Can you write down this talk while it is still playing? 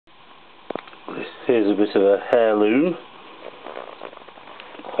Here's a bit of a heirloom,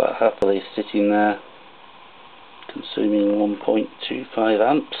 quite happily sitting there, consuming 1.25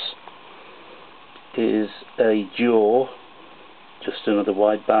 amps. Is a jaw, just another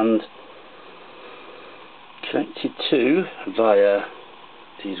wideband, connected to via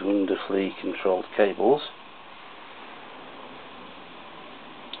these wonderfully controlled cables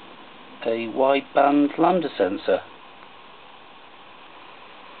a wideband lambda sensor.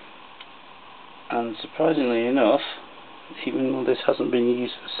 And surprisingly enough, even though this hasn't been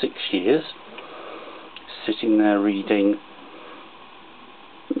used for 6 years, it's sitting there reading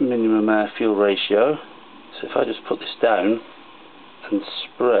minimum air fuel ratio. So if I just put this down and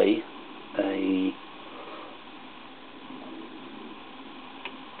spray a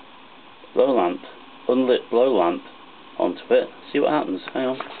blow lamp, unlit blow lamp onto it, see what happens. Hang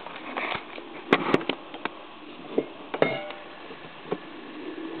on.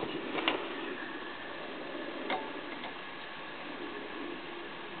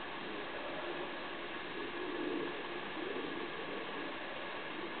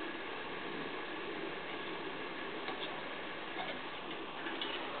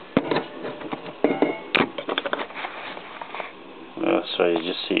 Sorry, you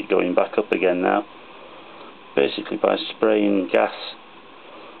just see it going back up again now. Basically, by spraying gas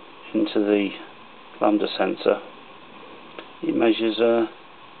into the lambda sensor, it measures a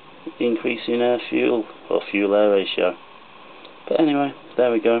increase in air fuel or fuel air ratio. But anyway,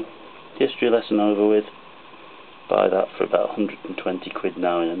 there we go. History lesson over with. Buy that for about 120 quid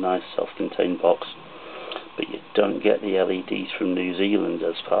now in a nice self-contained box. But you don't get the LEDs from New Zealand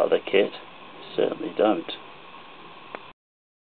as part of the kit. You certainly don't.